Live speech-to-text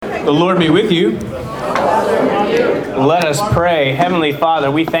The Lord be with you. Let us pray. Heavenly Father,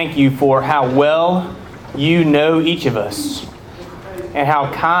 we thank you for how well you know each of us and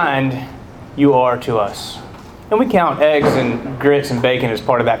how kind you are to us. And we count eggs and grits and bacon as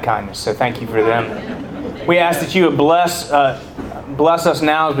part of that kindness, so thank you for them. We ask that you would bless us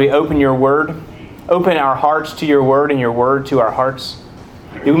now as we open your word. Open our hearts to your word and your word to our hearts.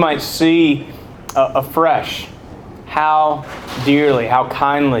 That we might see afresh how dearly, how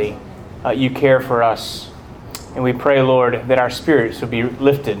kindly you care for us. And we pray, Lord, that our spirits will be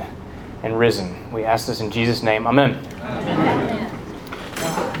lifted and risen. We ask this in Jesus' name. Amen. Amen.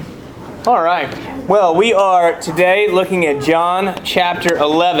 All right. Well, we are today looking at John chapter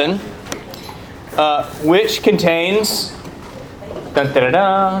 11, which contains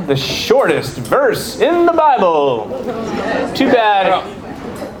the shortest verse in the Bible. Too bad.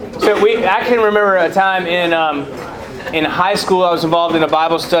 So I can remember a time in high school I was involved in a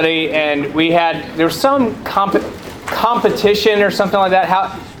Bible study, and there was some competition or something like that,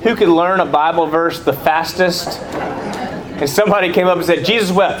 who could learn a Bible verse the fastest. And somebody came up and said,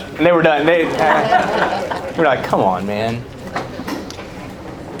 Jesus wept, and they were done. They were like, come on, man.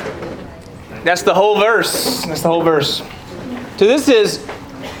 That's the whole verse. That's the whole verse. So this is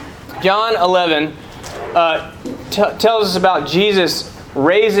John 11, tells us about Jesus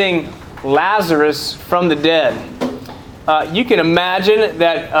raising Lazarus from the dead. You can imagine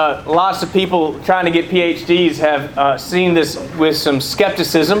that lots of people trying to get PhDs have seen this with some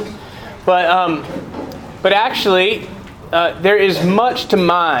skepticism, but actually there is much to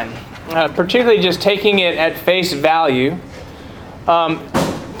mine, particularly just taking it at face value,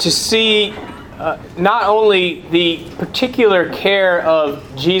 to see not only the particular care of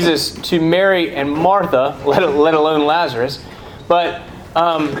Jesus to Mary and Martha, let alone Lazarus, but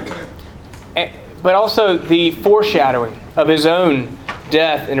also the foreshadowing of his own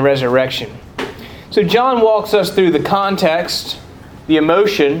death and resurrection. So John walks us through the context, the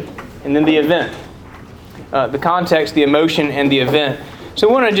emotion, and then the event. The context, the emotion, and the event. So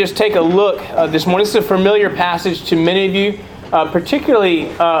I want to just take a look this morning. This is a familiar passage to many of you.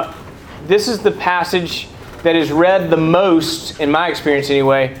 Particularly, this is the passage that is read the most, in my experience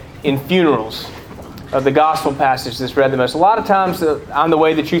anyway, in funerals. The gospel passage that's read the most. A lot of times, I'm the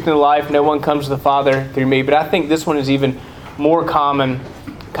way, the truth, and the life. No one comes to the Father through me. But I think this one is even more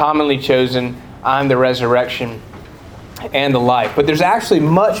commonly chosen. I'm the resurrection and the life. But there's actually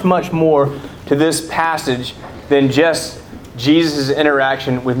much, much more to this passage than just Jesus'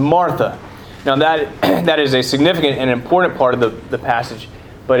 interaction with Martha. Now that is a significant and important part of the passage,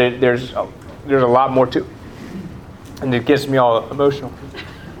 but there's a lot more to it. And it gets me all emotional.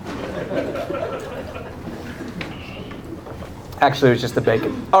 Actually, it was just the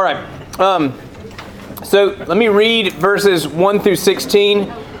bacon. All right. So let me read verses 1 through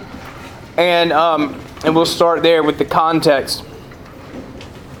 16, and we'll start there with the context.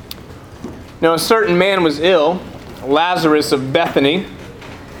 Now, a certain man was ill, Lazarus of Bethany,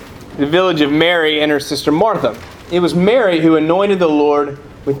 the village of Mary and her sister Martha. It was Mary who anointed the Lord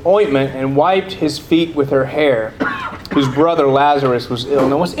with ointment and wiped his feet with her hair, whose brother Lazarus was ill.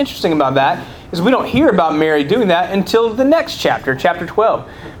 Now, what's interesting about that is we don't hear about Mary doing that until the next chapter, chapter 12.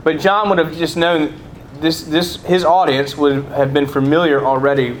 But John would have just known his audience would have been familiar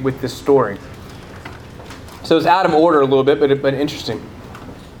already with this story. So it's out of order a little bit, but interesting.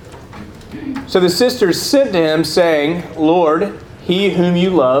 So the sisters sent to him, saying, Lord, he whom you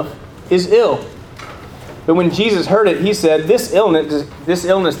love is ill. But when Jesus heard it, he said, This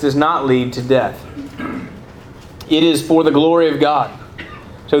illness does not lead to death. It is for the glory of God,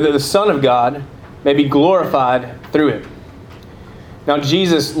 so that the Son of God may be glorified through it. Now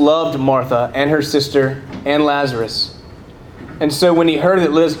Jesus loved Martha and her sister and Lazarus. And so when he heard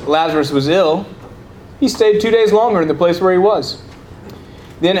that Lazarus was ill, he stayed 2 days longer in the place where he was.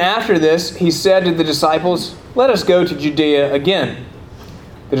 Then after this, he said to the disciples, Let us go to Judea again.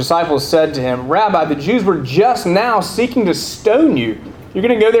 The disciples said to him, Rabbi, the Jews were just now seeking to stone you. You're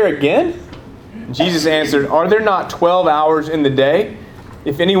going to go there again? Jesus answered, Are there not 12 hours in the day?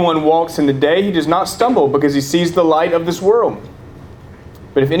 If anyone walks in the day, he does not stumble because he sees the light of this world.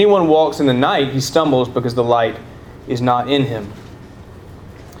 But if anyone walks in the night, he stumbles because the light is not in him.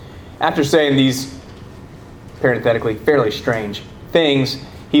 After saying these, parenthetically, fairly strange things,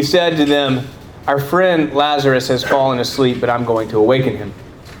 he said to them, Our friend Lazarus has fallen asleep, but I'm going to awaken him.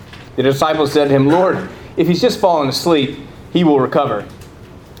 The disciples said to him, Lord, if he's just fallen asleep, he will recover.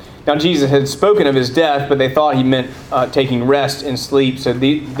 Now Jesus had spoken of his death, but they thought he meant taking rest in sleep. So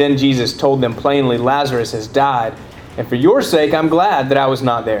then Jesus told them plainly, Lazarus has died, and for your sake I'm glad that I was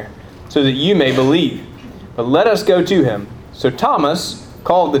not there, so that you may believe. But let us go to him. So Thomas,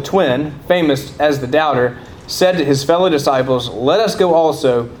 called the twin, famous as the doubter, said to his fellow disciples, "Let us go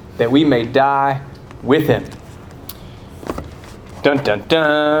also, that we may die with him." Dun, dun,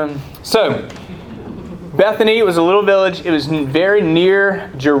 dun. So, Bethany was a little village. It was very near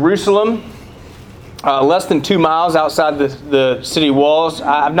Jerusalem, less than 2 miles outside the city walls.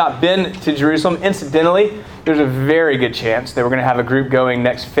 I've not been to Jerusalem. Incidentally, there's a very good chance that we're going to have a group going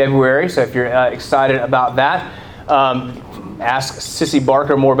next February. So if you're excited about that, ask Sissy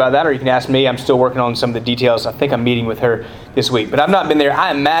Barker more about that, or you can ask me. I'm still working on some of the details. I think I'm meeting with her this week. But I've not been there. I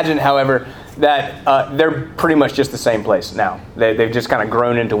imagine, however, that they're pretty much just the same place now. They've just kind of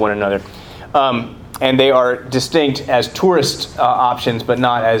grown into one another. And they are distinct as tourist options, but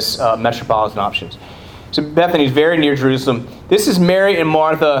not as metropolitan options. So Bethany is very near Jerusalem. This is Mary and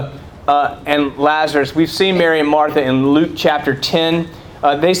Martha and Lazarus. We've seen Mary and Martha in Luke chapter 10.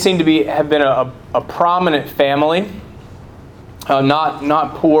 They seem to have been a prominent family.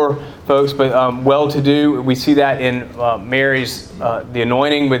 Not poor folks, but well-to-do. We see that in Mary's the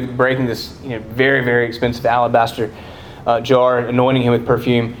anointing with breaking this very, very expensive alabaster jar, anointing him with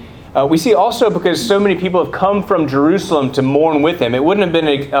perfume. We see also because so many people have come from Jerusalem to mourn with him. It wouldn't have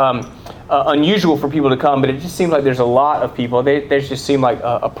been unusual for people to come, but it just seems like there's a lot of people. They just seem like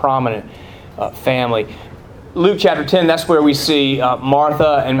a prominent family. Luke chapter 10, that's where we see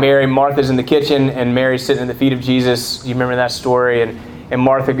Martha and Mary. Martha's in the kitchen, and Mary's sitting at the feet of Jesus. Do you remember that story? And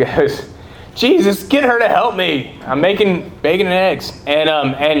Martha goes, "Jesus, get her to help me. I'm making bacon and eggs."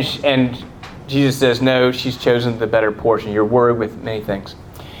 And Jesus says, "No, she's chosen the better portion. You're worried with many things."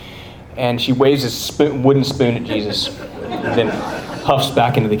 And she waves a wooden spoon at Jesus, and then huffs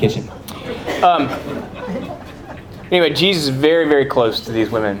back into the kitchen. Anyway, Jesus is very, very close to these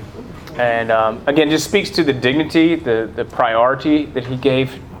women. And again, just speaks to the dignity, the priority that he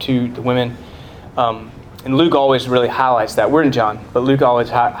gave to the women. And Luke always really highlights that. We're in John, but Luke always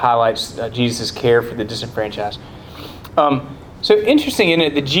highlights Jesus' care for the disenfranchised. So interesting, isn't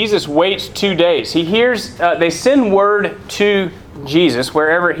it, that Jesus waits 2 days. He hears, they send word to Jesus,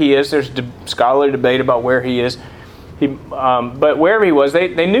 wherever he is. There's scholarly debate about where he is. But wherever he was,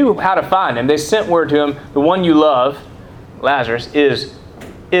 they knew how to find him. They sent word to him, "The one you love, Lazarus, is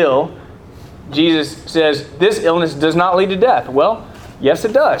ill." Jesus says, "This illness does not lead to death." Well, yes,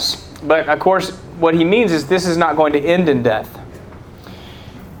 it does. But of course, what he means is this is not going to end in death.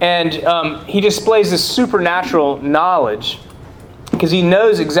 And he displays this supernatural knowledge because he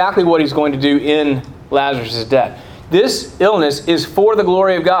knows exactly what he's going to do in Lazarus' death. This illness is for the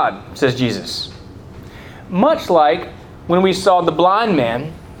glory of God, says Jesus. Much like when we saw the blind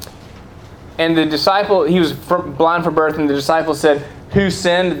man and the disciple, he was blind from birth, and the disciple said, "Who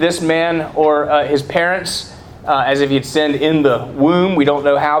sinned, this man or his parents?" As if he had sinned in the womb. We don't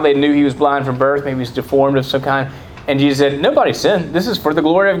know how they knew he was blind from birth. Maybe he was deformed of some kind. And Jesus said, "Nobody sinned. This is for the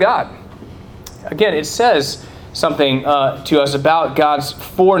glory of God." Again, it says something to us about God's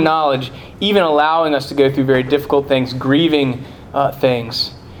foreknowledge, even allowing us to go through very difficult things, grieving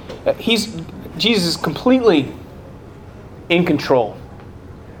things. Jesus is completely in control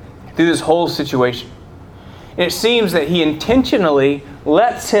through this whole situation. And it seems that he intentionally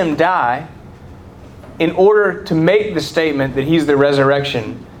lets him die in order to make the statement that he's the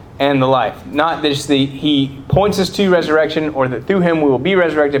resurrection and the life. Not just he points us to resurrection, or that through him we will be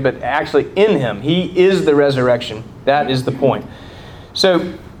resurrected, but actually in him. He is the resurrection. That is the point. So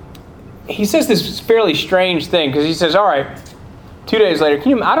he says this fairly strange thing, because he says, all right, 2 days later,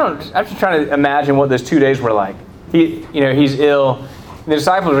 I'm just trying to imagine what those 2 days were like. He's ill. The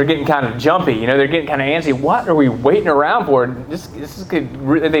disciples are getting kind of jumpy. They're getting kind of antsy. What are we waiting around for? This is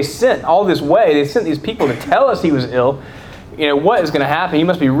good. They sent all this way. They sent these people to tell us he was ill. What is going to happen? He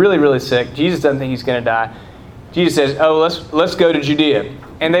must be really, really sick. Jesus doesn't think he's going to die. Jesus says, "Oh, let's go to Judea."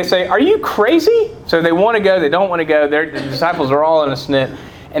 And they say, "Are you crazy?" So they want to go. They don't want to go. The disciples are all in a snit.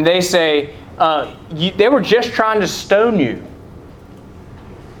 And they say, "They were just trying to stone you."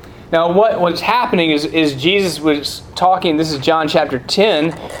 Now, what's happening is Jesus was talking, this is John chapter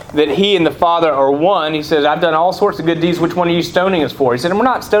 10, that he and the Father are one. He says, "I've done all sorts of good deeds. Which one are you stoning us for?" He said, "We're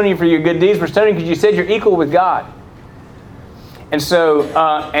not stoning you for your good deeds. We're stoning because you said you're equal with God." And so,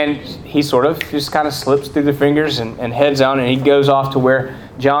 and he sort of just kind of slips through the fingers and heads on, and he goes off to where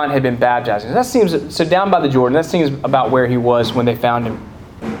John had been baptizing. That seems, so down by the Jordan, that seems about where he was when they found him.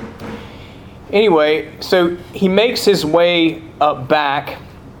 Anyway, so he makes his way back,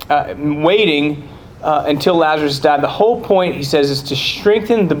 waiting until Lazarus died. The whole point, he says, is to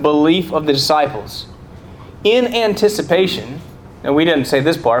strengthen the belief of the disciples in anticipation. And we didn't say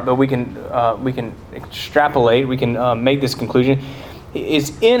this part, but we can extrapolate. We can make this conclusion.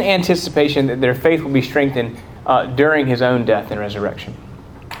 It's in anticipation that their faith will be strengthened during his own death and resurrection.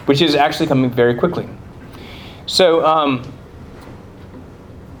 which is actually coming very quickly. So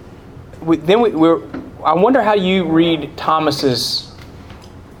I wonder how you read Thomas's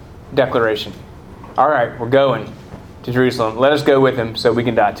declaration. All right, we're going to Jerusalem. Let us go with him so we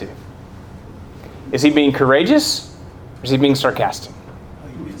can die too. Is he being courageous or is he being sarcastic?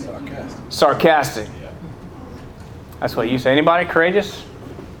 Sarcastic. That's what you say. Anybody courageous?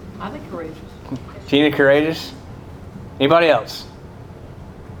 I think courageous. Gina courageous? Anybody else?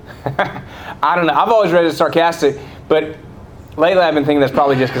 I don't know. I've always read it sarcastic, but lately I've been thinking that's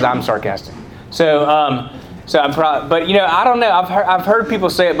probably just because I'm sarcastic. So I'm probably, but I don't know. I've heard people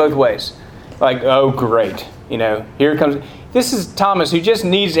say it both ways. Like, oh, great. Here comes. This is Thomas, who just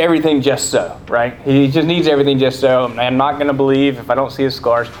needs everything just so, right? He just needs everything just so. I'm not going to believe if I don't see his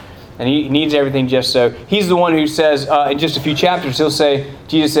scars. And he needs everything just so. He's the one who says, in just a few chapters,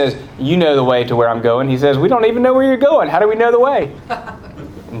 Jesus says, you know the way to where I'm going. He says, we don't even know where you're going. How do we know the way?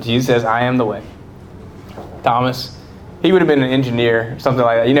 And Jesus says, I am the way. Thomas, he would have been an engineer, something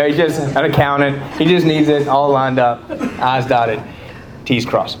like that. He's just an accountant. He just needs it all lined up, I's dotted, T's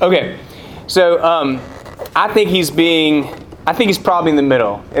crossed. Okay, so I think he's probably in the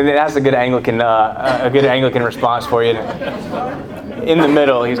middle, and that's a good Anglican response for you. In the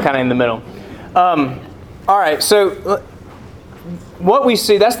middle, he's kind of in the middle. All right, so what we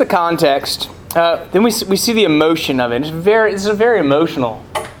see, that's the context. Then we see the emotion of it. It's a very emotional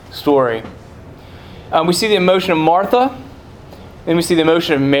story. We see the emotion of Martha, then we see the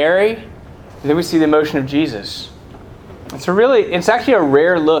emotion of Mary, and then we see the emotion of Jesus. It's actually a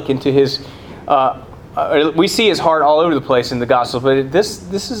rare look into his. We see his heart all over the place in the gospel, but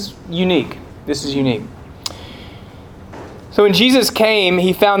this is unique. This is unique. So when Jesus came,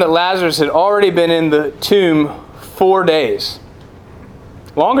 he found that Lazarus had already been in the tomb 4 days.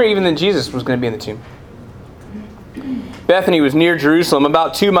 Longer even than Jesus was going to be in the tomb. Bethany was near Jerusalem,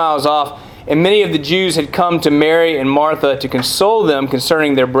 about 2 miles off, and many of the Jews had come to Mary and Martha to console them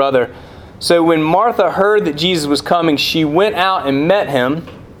concerning their brother. So when Martha heard that Jesus was coming, she went out and met him,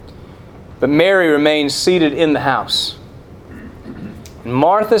 but Mary remained seated in the house. And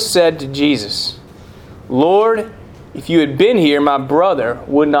Martha said to Jesus, Lord, if you had been here, my brother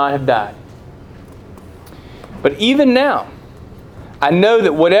would not have died. But even now, I know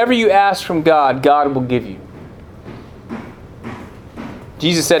that whatever you ask from God, God will give you.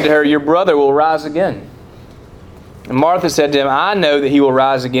 Jesus said to her, your brother will rise again. And Martha said to him, I know that he will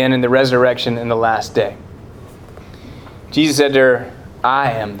rise again in the resurrection in the last day. Jesus said to her,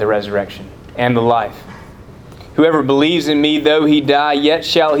 I am the resurrection and the life. Whoever believes in me, though he die, yet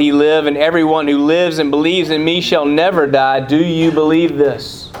shall he live, and everyone who lives and believes in me shall never die. Do you believe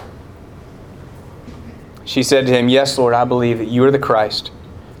this? She said to him, yes, Lord, I believe that you are the Christ,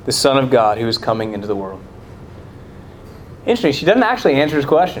 the Son of God, who is coming into the world. Interesting, she doesn't actually answer his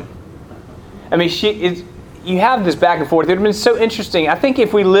question. I mean, you have this back and forth. It would have been so interesting. I think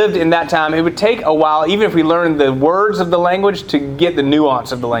if we lived in that time, it would take a while, even if we learned the words of the language, to get the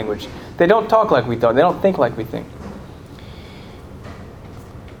nuance of the language. They don't talk like we thought. They don't think like we think.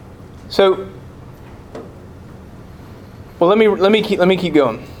 So, well, let me keep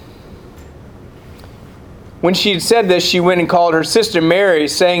going. When she had said this, she went and called her sister Mary,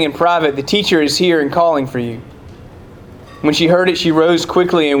 saying in private, the teacher is here and calling for you. When she heard it, she rose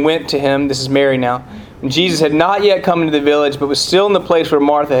quickly and went to him. This is Mary now. And Jesus had not yet come into the village, but was still in the place where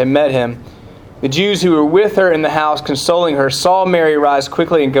Martha had met him. The Jews who were with her in the house, consoling her, saw Mary rise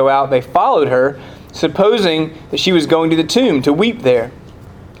quickly and go out. They followed her, supposing that she was going to the tomb to weep there.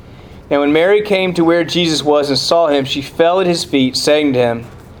 Now when Mary came to where Jesus was and saw him, she fell at his feet, saying to him,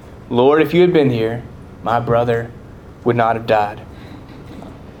 Lord, if you had been here, my brother would not have died.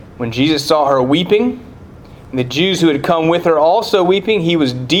 When Jesus saw her weeping, and the Jews who had come with her also weeping, he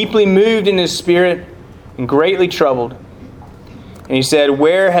was deeply moved in his spirit and greatly troubled. And he said,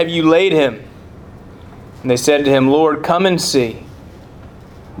 where have you laid him? And they said to him, Lord, come and see.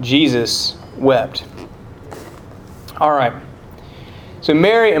 Jesus wept. All right. So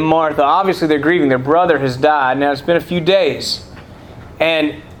Mary and Martha, obviously they're grieving. Their brother has died. Now it's been a few days.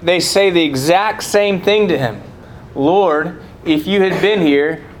 And they say the exact same thing to him. Lord, if you had been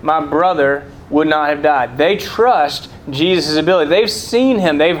here, my brother would not have died. They trust Jesus' ability. They've seen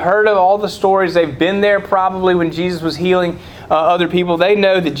him. They've heard of all the stories. They've been there probably when Jesus was healing other people. They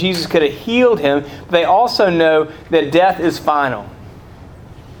know that Jesus could have healed him. But they also know that death is final.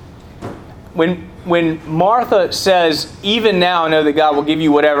 When Martha says, even now I know that God will give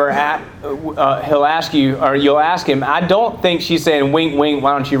you whatever he'll ask you, or you'll ask him, I don't think she's saying, wink, wink,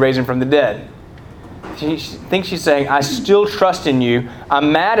 why don't you raise him from the dead? She thinks she's saying, I still trust in you.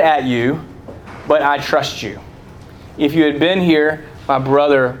 I'm mad at you, but I trust you. If you had been here, my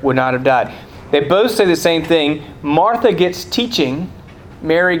brother would not have died. They both say the same thing. Martha gets teaching,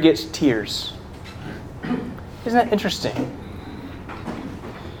 Mary gets tears. Isn't that interesting?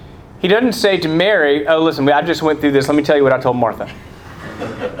 He doesn't say to Mary, oh, listen, I just went through this. Let me tell you what I told Martha.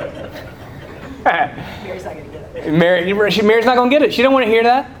 Mary's not going to get it. Mary's not going to get it. She don't want to hear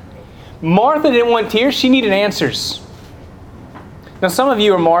that. Martha didn't want tears. She needed answers. Now, some of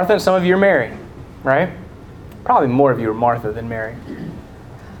you are Martha and some of you are Mary, right? Probably more of you are Martha than Mary.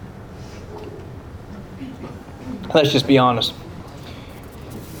 Let's just be honest.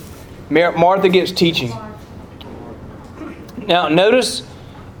 Martha gets teaching. Now, notice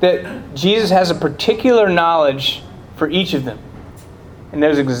that Jesus has a particular knowledge for each of them and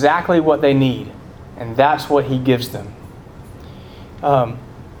knows exactly what they need, and that's what he gives them.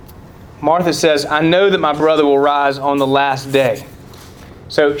 Martha says, I know that my brother will rise on the last day.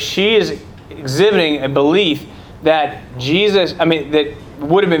 So she is exhibiting a belief that that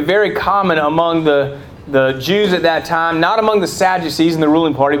would have been very common among the Jews at that time, not among the Sadducees and the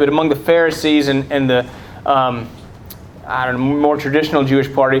ruling party, but among the Pharisees and the more traditional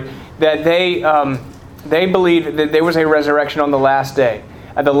Jewish party, that they believed that there was a resurrection on the last day.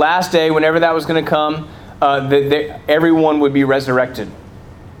 At the last day, whenever that was going to come, everyone would be resurrected.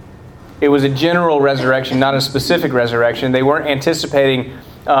 It was a general resurrection, not a specific resurrection. They weren't anticipating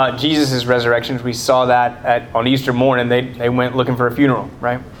Jesus' resurrection. We saw that on Easter morning. They went looking for a funeral,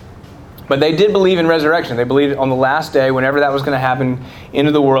 right? But they did believe in resurrection. They believed on the last day, whenever that was going to happen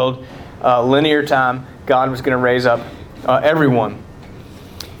into the world, linear time, God was going to raise up everyone.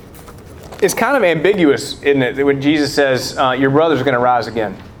 It's kind of ambiguous, isn't it, when Jesus says, your brother's going to rise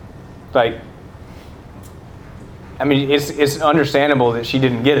again. It's understandable that she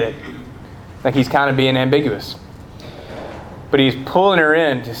didn't get it. He's kind of being ambiguous. But he's pulling her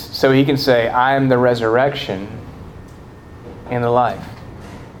in so he can say, I am the resurrection and the life.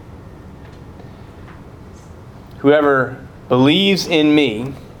 Whoever believes in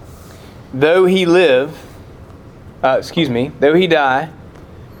me, though he die,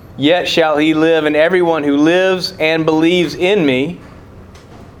 yet shall he live, and everyone who lives and believes in me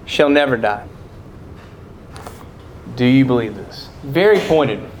shall never die. Do you believe this? Very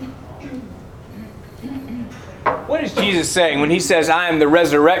pointed. What is Jesus saying when he says, I am the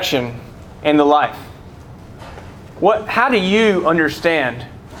resurrection and the life? How do you understand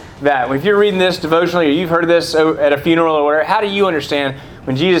that? If you're reading this devotionally or you've heard this at a funeral or whatever, how do you understand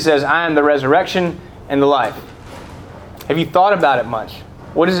when Jesus says, I am the resurrection and the life? Have you thought about it much?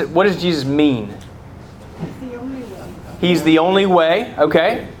 What does Jesus mean? He's the only way. He's the only way.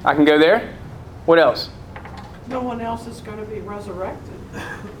 Okay, I can go there. What else? No one else is going to be resurrected.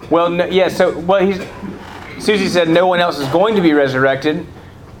 Well, no, yeah. Susie said no one else is going to be resurrected,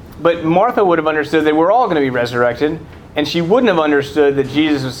 but Martha would have understood that we're all going to be resurrected, and she wouldn't have understood that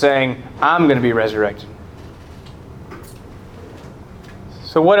Jesus was saying, I'm going to be resurrected.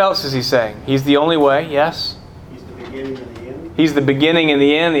 So what else is he saying? He's the only way, yes? He's the beginning and the end. He's the beginning and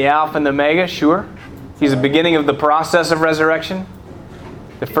the end, the Alpha and the Omega, sure. He's the beginning of the process of resurrection,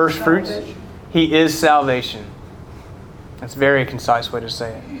 the first fruits. He is salvation. That's a very concise way to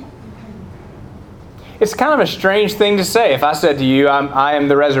say it. It's kind of a strange thing to say. If I said to you, I am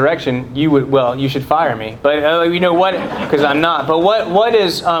the resurrection, you should fire me. But you know what? Because I'm not. But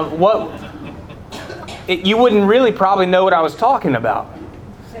you wouldn't really probably know what I was talking about.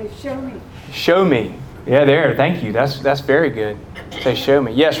 Say, show me. Show me. Yeah, there. Thank you. That's very good. Say, show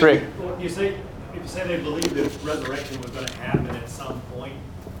me. Yes, Rick. Well, if you say they believe that resurrection was going to happen at some point,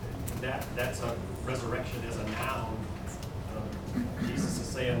 that's a resurrection as a noun. Jesus is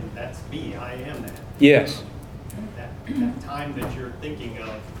saying, that's me. I am that. Yes. That time that you're thinking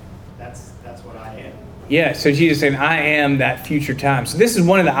of, that's what I am. Yeah, so Jesus saying, I am that future time. So this is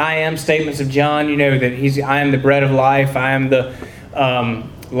one of the I am statements of John, that I am the bread of life, I am the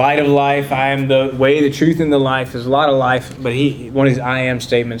light of life, I am the way, the truth, and the life. There's a lot of life, but one of his I am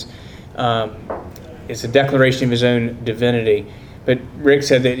statements, it's a declaration of his own divinity. But Rick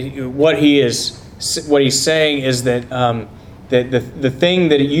said that what he's saying is that the thing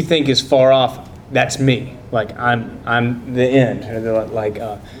that you think is far off, that's me. Like I'm the end, like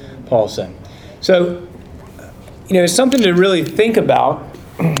Paul said. So, it's something to really think about,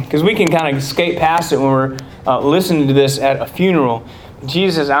 because we can kind of skate past it when we're listening to this at a funeral.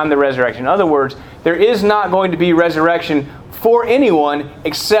 Jesus says, I'm the resurrection. In other words, there is not going to be resurrection for anyone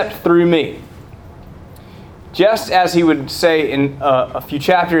except through me. Just as he would say in a few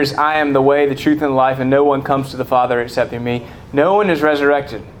chapters, I am the way, the truth, and the life, and no one comes to the Father except through me. No one is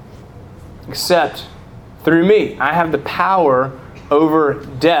resurrected except through me. I have the power over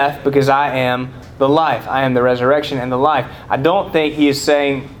death because I am the life. I am the resurrection and the life. I don't think he is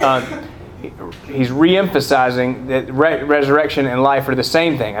saying, he's re-emphasizing that resurrection and life are the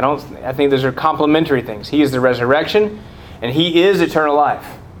same thing. I think those are complementary things. He is the resurrection, and he is eternal life.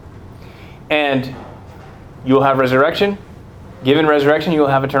 And you will have resurrection. Given resurrection, you will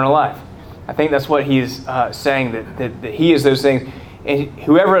have eternal life. I think that's what he's saying, that he is those things. And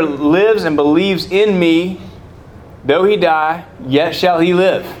whoever lives and believes in me, though he die, yet shall he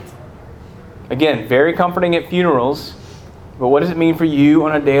live. Again, very comforting at funerals, but what does it mean for you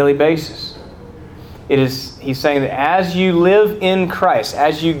on a daily basis? He's saying that as you live in Christ,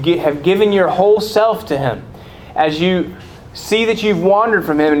 as you have given your whole self to him, as you see that you've wandered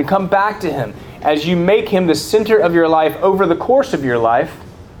from him and come back to him, as you make him the center of your life over the course of your life,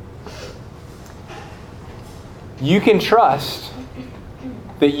 you can trust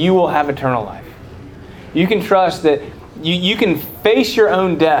that you will have eternal life. You can trust that you can face your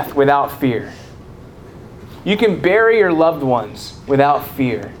own death without fear. You can bury your loved ones without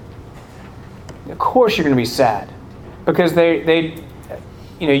fear. Of course you're going to be sad. Because I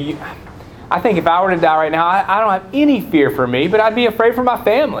think if I were to die right now, I don't have any fear for me, but I'd be afraid for my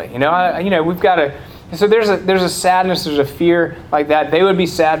family. We've got to. So there's a sadness, there's a fear like that. They would be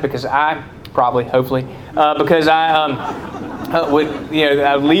sad because I hopefully, because I would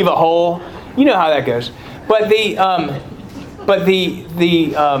I'd leave a hole. You know how that goes. But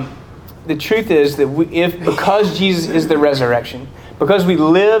the truth is that because Jesus is the resurrection, because we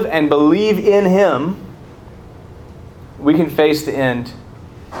live and believe in him, we can face the end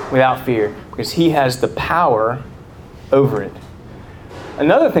without fear, because he has the power over it.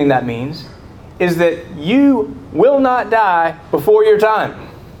 Another thing that means is that you will not die before your time.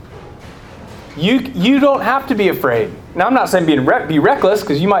 You don't have to be afraid. Now, I'm not saying be reckless,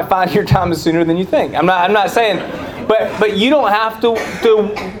 because you might find your time is sooner than you think. I'm not saying, but you don't have to.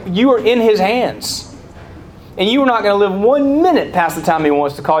 You are in his hands, and you are not going to live 1 minute past the time he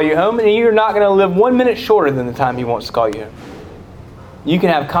wants to call you home, and you're not going to live 1 minute shorter than the time he wants to call you home. You can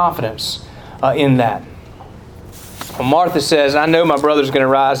have confidence in that. Well, Martha says, "I know my brother's going to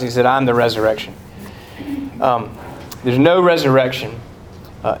rise." He said, "I'm the resurrection." There's no resurrection.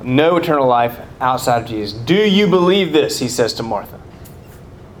 No eternal life outside of Jesus. Do you believe this? He says to Martha.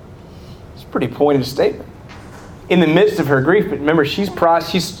 It's a pretty pointed statement. In the midst of her grief, but remember, she's one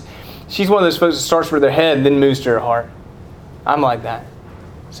of those folks that starts with her head and then moves to her heart. I'm like that.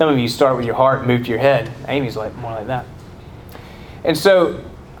 Some of you start with your heart and move to your head. Amy's more like that. And so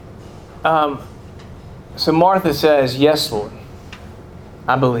Martha says, "Yes, Lord,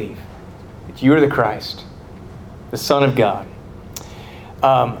 I believe that you are the Christ, the Son of God,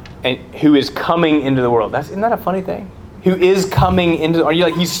 and who is coming into the world." Isn't that a funny thing? Who is coming into? Are you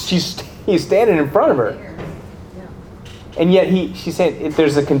like he's standing in front of her, and yet she's saying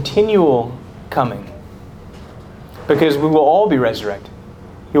there's a continual coming, because we will all be resurrected.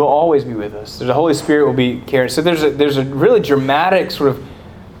 He will always be with us. The Holy Spirit will be carrying. So there's a really dramatic, sort of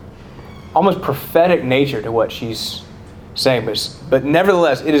almost prophetic nature to what she's saying, but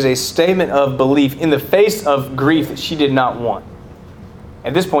nevertheless, it is a statement of belief in the face of grief that she did not want.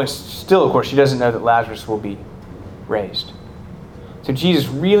 At this point, still, of course, she doesn't know that Lazarus will be raised. So Jesus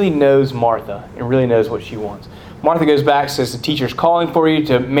really knows Martha and really knows what she wants. Martha goes back, says, "The teacher's calling for you,"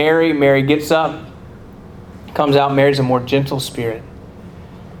 to Mary. Mary gets up, comes out. Mary's a more gentle spirit.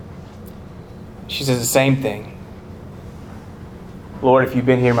 She says the same thing. "Lord, if you'd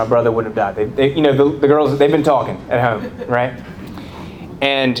been here, my brother wouldn't have died." The girls, they've been talking at home, right?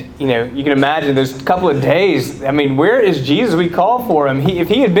 And, you can imagine those couple of days. I mean, where is Jesus? We call for him. If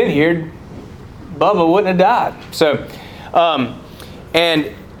he had been here, Bubba wouldn't have died. So, and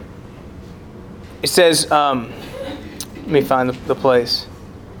it says, let me find the place.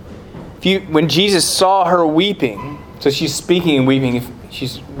 When Jesus saw her weeping, so she's speaking and weeping.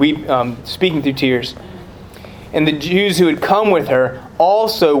 She's speaking through tears. And the Jews who had come with her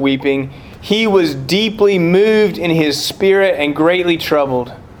also weeping, he was deeply moved in his spirit and greatly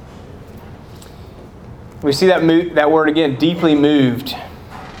troubled. We see that word again, deeply moved,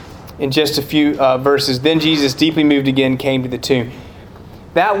 in just a few verses. Then Jesus, deeply moved again, came to the tomb.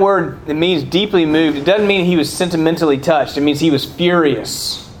 That word, it means deeply moved. It doesn't mean he was sentimentally touched. It means he was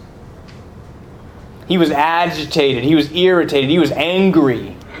furious. He was agitated. He was irritated. He was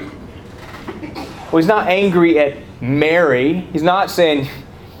angry. Well, he's not angry at Mary. He's not saying,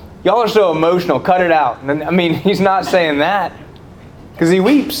 "Y'all are so emotional, cut it out." I mean, he's not saying that, because he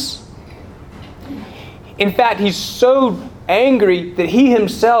weeps. In fact, he's so angry that he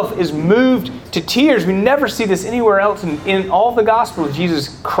himself is moved to tears. We never see this anywhere else in all the Gospels,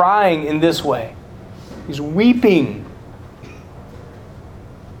 Jesus crying in this way. He's weeping.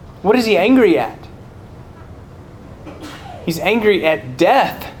 What is he angry at? He's angry at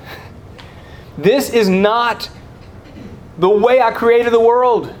death. This is not the way I created the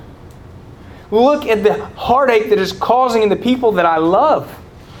world. Look at the heartache that is causing in the people that I love.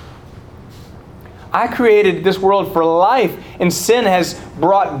 I created this world for life, and sin has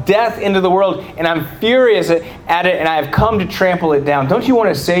brought death into the world, and I'm furious at it, and I have come to trample it down. Don't you want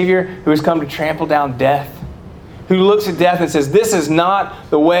a Savior who has come to trample down death? Who looks at death and says, this is not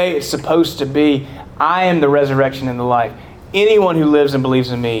the way it's supposed to be. I am the resurrection and the life. Anyone who lives and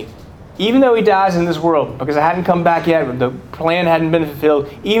believes in me, even though he dies in this world, because I hadn't come back yet, the plan hadn't been fulfilled,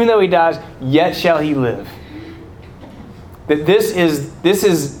 even though he dies, yet shall he live. That this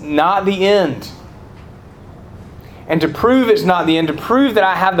is not the end. And to prove it's not the end, to prove that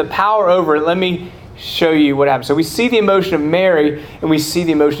I have the power over it, let me show you what happens. So we see the emotion of Mary, and we see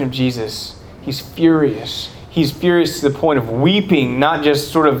the emotion of Jesus. He's furious. He's furious to the point of weeping, not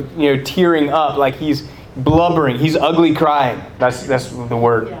just sort of tearing up, like he's blubbering. He's ugly crying. That's the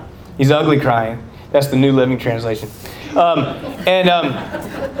word. Yeah. He's ugly crying. That's the New Living Translation. And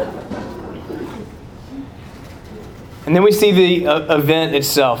then we see the event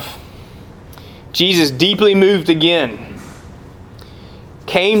itself. Jesus, deeply moved again,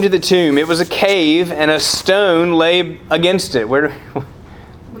 came to the tomb. It was a cave, and a stone lay against it. What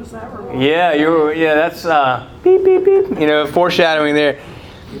does that remind? Yeah, that's beep beep beep. Foreshadowing there.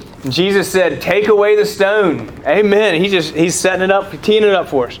 And Jesus said, "Take away the stone." Amen. He's setting it up, teeing it up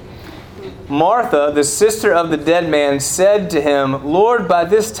for us. Martha, the sister of the dead man, said to him, "Lord, by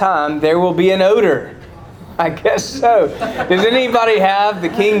this time there will be an odor." I guess so. Does anybody have the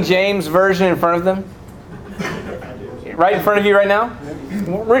King James Version in front of them? Right in front of you right now?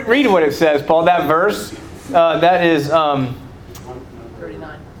 Read what it says, Paul. That verse. That is...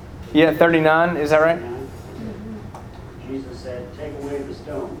 39. Yeah, 39. Is that right? Jesus said, "Take away the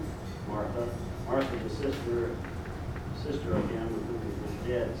stone." Martha, the sister of him who was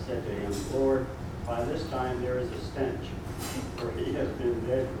dead, said to him, "Lord, by this time there is a stench, for he has been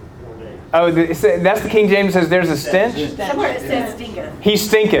dead for 4 days." Oh, that's the King James says there's a stench? Somewhere it says stinketh. He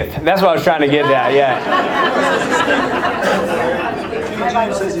stinketh. That's what I was trying to get at, yeah.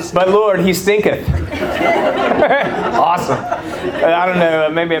 But Lord, he stinketh. Awesome. I don't know,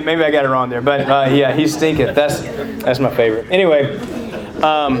 maybe I got it wrong there. But yeah, he stinketh. That's my favorite. Anyway,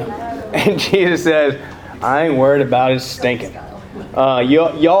 and Jesus says, "I ain't worried about his stinking.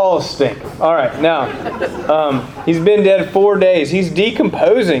 Y'all stink." All right, now, he's been dead 4 days. He's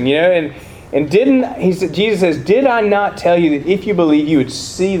decomposing, and Jesus says, "Did I not tell you that if you believe, you would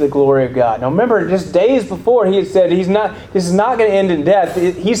see the glory of God?" Now remember, just days before, he had said, this is not going to end in death.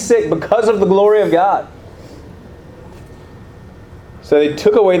 He's sick because of the glory of God. So they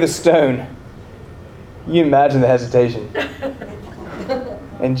took away the stone. You imagine the hesitation.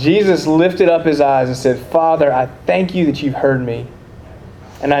 And Jesus lifted up his eyes and said, "Father, I thank you that you've heard me.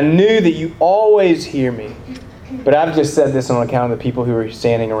 And I knew that you always hear me. But I've just said this on account of the people who are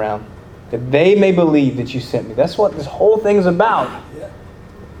standing around, that they may believe that you sent me." That's what this whole thing is about.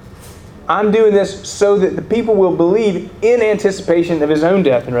 I'm doing this so that the people will believe in anticipation of his own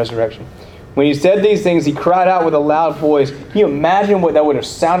death and resurrection. When he said these things, he cried out with a loud voice. Can you imagine what that would have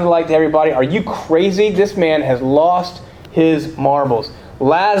sounded like to everybody? Are you crazy? This man has lost his marbles.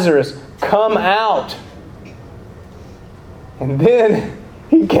 "Lazarus, come out." And then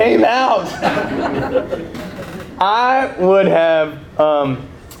he came out. I would have,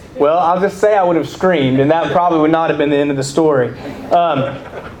 I'll just say I would have screamed, and that probably would not have been the end of the story.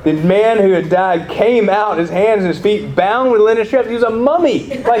 The man who had died came out, his hands and his feet bound with linen strips. He was a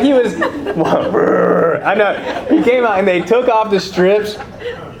mummy. Like he was, I know. He came out and they took off the strips,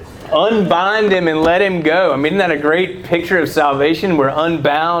 unbind him and let him go. I mean, isn't that a great picture of salvation? We're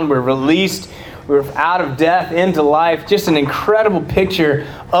unbound, we're released, we're out of death into life. Just an incredible picture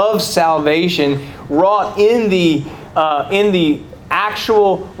of salvation wrought in the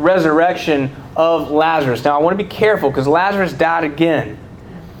actual resurrection of Lazarus. Now, I want to be careful because Lazarus died again.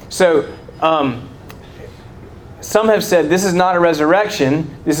 So, some have said this is not a resurrection,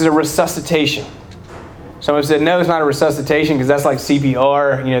 this is a resuscitation. Some have said, no, it's not a resuscitation because that's like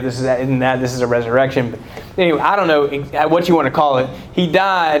CPR. This is a resurrection. But anyway, I don't know what you want to call it. He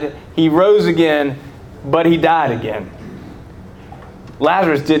died, he rose again, but he died again.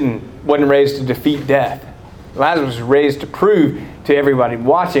 Lazarus wasn't raised to defeat death. Lazarus was raised to prove to everybody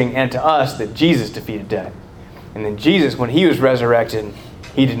watching and to us that Jesus defeated death. And then Jesus, when he was resurrected,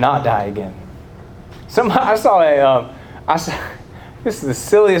 he did not die again. I saw this is the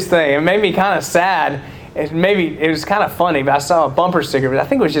silliest thing. It made me kind of sad. It was kind of funny, but I saw a bumper sticker, but I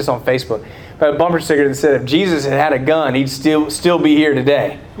think it was just on Facebook. But a bumper sticker that said, if Jesus had a gun, he'd still be here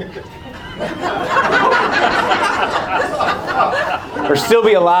today. or still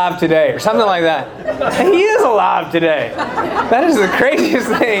be alive today, or something like that. He is alive today. That is the craziest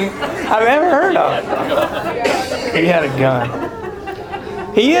thing I've ever heard of. He had a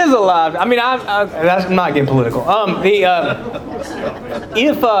gun. He is alive. I mean, I'm not getting political.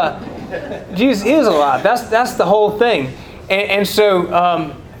 If Jesus is alive, that's the whole thing. And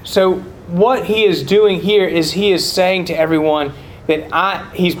so what he is doing here is he is saying to everyone that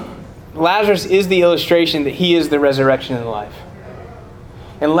Lazarus is the illustration that he is the resurrection and the life.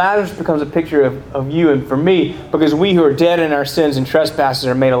 And Lazarus becomes a picture of you and for me, because we who are dead in our sins and trespasses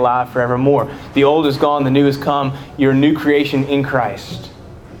are made alive forevermore. The old is gone, the new has come. You're a new creation in Christ.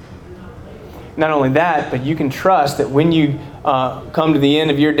 Not only that, but you can trust that when you come to the end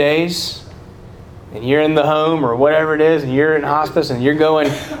of your days, and you're in the home or whatever it is, and you're in hospice, and you're going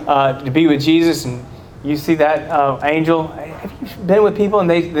to be with Jesus, and you see that angel. Have you been with people and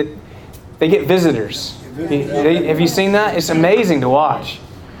they get visitors? Have you seen that? It's amazing to watch.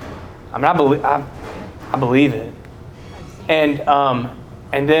 I mean, I believe it. And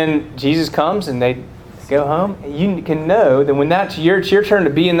then Jesus comes and they go home. You can know that when it's your turn to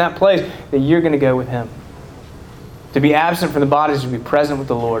be in that place, that you're going to go with Him. To be absent from the body is to be present with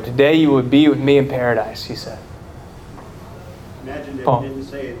the Lord. Today you will be with me in paradise, he said. Imagine if he didn't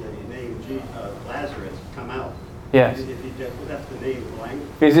say the name Lazarus, come out. Yes. If he just left the name blank.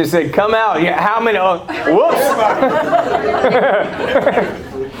 He just said, come out. Yeah, how many? Oh, whoops.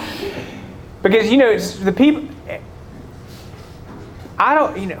 Because, it's the people. I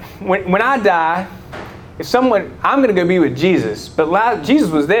don't, when I die, I'm going to go be with Jesus. But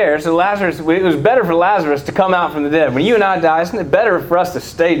Jesus was there, so it was better for Lazarus to come out from the dead. When you and I die, isn't it better for us to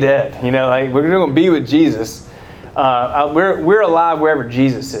stay dead? We're going to be with Jesus. We're alive wherever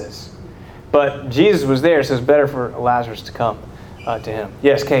Jesus is. But Jesus was there, so it's better for Lazarus to come to him.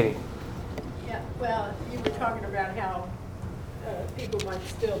 Yes, Katie. Yeah, well, you were talking about how people might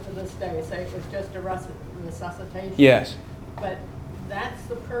still to this day say it was just a resuscitation. Yes. But that's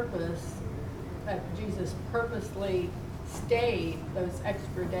the purpose that Jesus purposely stayed those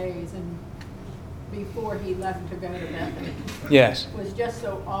extra days and before he left to go to Bethany. Yes. Was just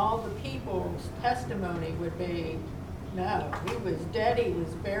so all the people's testimony would be, no, he was dead, he was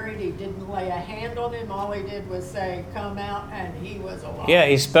buried, he didn't lay a hand on him, all he did was say, come out, and he was alive. Yeah,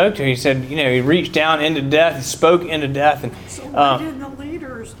 he spoke to him. He said, he reached down into death, he spoke into death. And, so why didn't the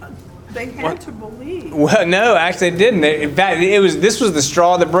leaders, they had to believe? Well, no, actually they didn't. In fact, this was the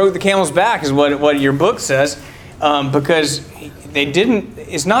straw that broke the camel's back, is what your book says, because they didn't.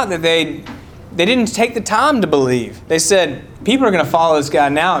 It's not that they didn't take the time to believe. They said, people are going to follow this guy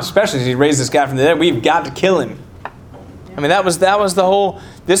now, especially as he raised this guy from the dead. We've got to kill him. I mean, that was the whole.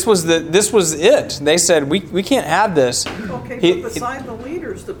 This was it. They said we can't have this. Okay, but beside the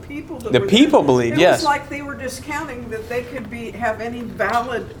leaders, the people that believed. Yes, it was like they were discounting that they could have any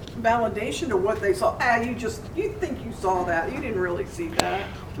validation of what they saw. You think you saw that? You didn't really see that.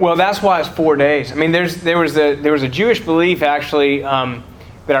 Well, that's why it's 4 days. I mean, there was a Jewish belief actually that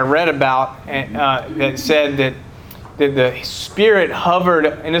I read about that said that the Spirit hovered,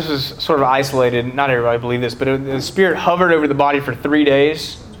 and this was sort of isolated. Not everybody believed this, but the Spirit hovered over the body for 3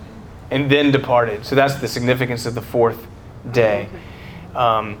 days and then departed. So that's the significance of the fourth day.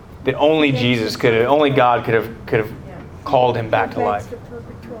 That only Jesus only God could have called him back to life. That's the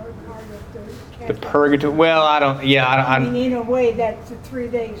purgatory part of the purgatory. Well, I don't. Yeah, I mean, in a way, that's the 3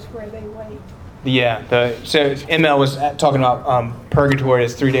 days where they wait. Yeah. So ML was talking about purgatory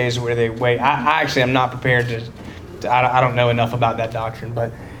as 3 days where they wait. I actually am not prepared to. I don't know enough about that doctrine,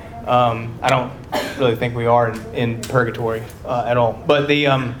 but I don't really think we are in purgatory at all. But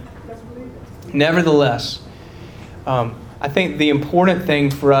nevertheless, I think the important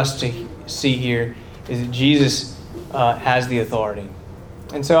thing for us to see here is that Jesus has the authority,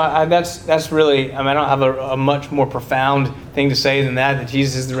 and so that's really. I mean, I don't have a much more profound thing to say than that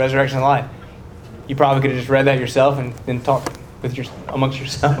Jesus is the resurrection and life. You probably could have just read that yourself and then talk amongst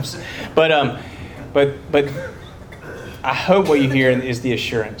yourselves, but I hope what you hear is the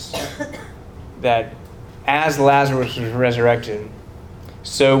assurance that as Lazarus was resurrected,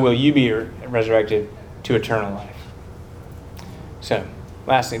 so will you be resurrected to eternal life. So,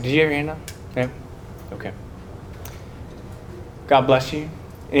 last thing. Did you have your hand up? No? Okay. God bless you.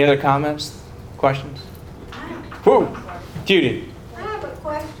 Any other comments? Questions? Whoa! Judy. I have a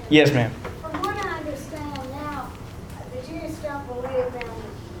question. Yes, ma'am. From what I understand now, the Jews don't believe in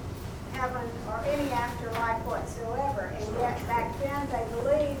heaven or any afterlife whatsoever, and yet back then they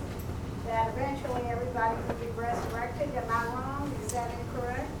believed that eventually everybody would be resurrected. Am I wrong? Is that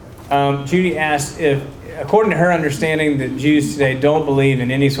incorrect? Judy asked if according to her understanding, that Jews today don't believe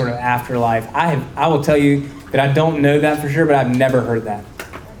in any sort of afterlife. I will tell you that I don't know that for sure, but I've never heard that.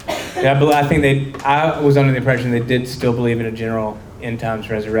 I was under the impression they did still believe in a general end times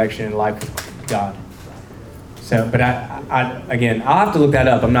resurrection and life with God. So, but again, I'll have to look that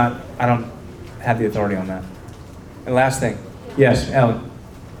up. I don't have the authority on that. And last thing, yes, Ellen.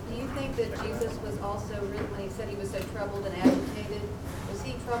 Do you think that Jesus was also, when he said he was so troubled and agitated, was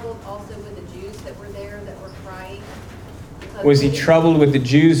he troubled also with the Jews that were there that were crying? Was he troubled with the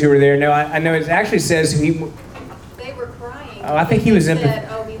Jews who were there? No, I know it actually says they were crying. Oh, I think he was said,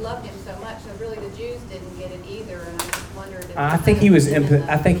 oh, we loved him so much. So really, the Jews didn't get it either, and I just wondered. I think he was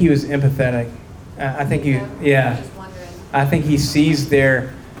empathetic. I think yeah. Just wondering. I think he sees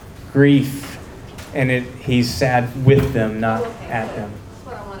their grief, and he's sad with them, not at them. That's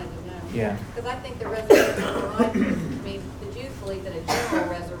what I wanted to know. Yeah. Because I think the resurrection of life, I mean, the Jews believed in a general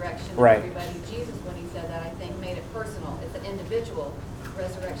resurrection Right. of everybody. Jesus, when he said that, I think made it personal. It's an individual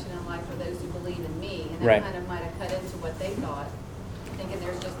resurrection in life for those who believe in me. And that Right. kind of might have cut into what they thought, thinking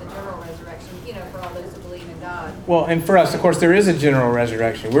there's just a general resurrection, for all those who believe in God. Well, and for us, of course, there is a general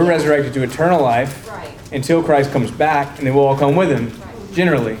resurrection. We're resurrected to eternal life Right. until Christ comes back, and then we'll all come with him, Right.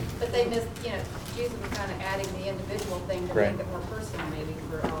 generally. But they missed, Jesus was kind of adding the individual thing to Right. make it more personal maybe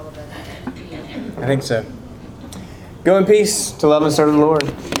for all of us. I think so. Go in peace to love and serve the Lord.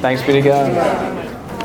 Thanks be to God.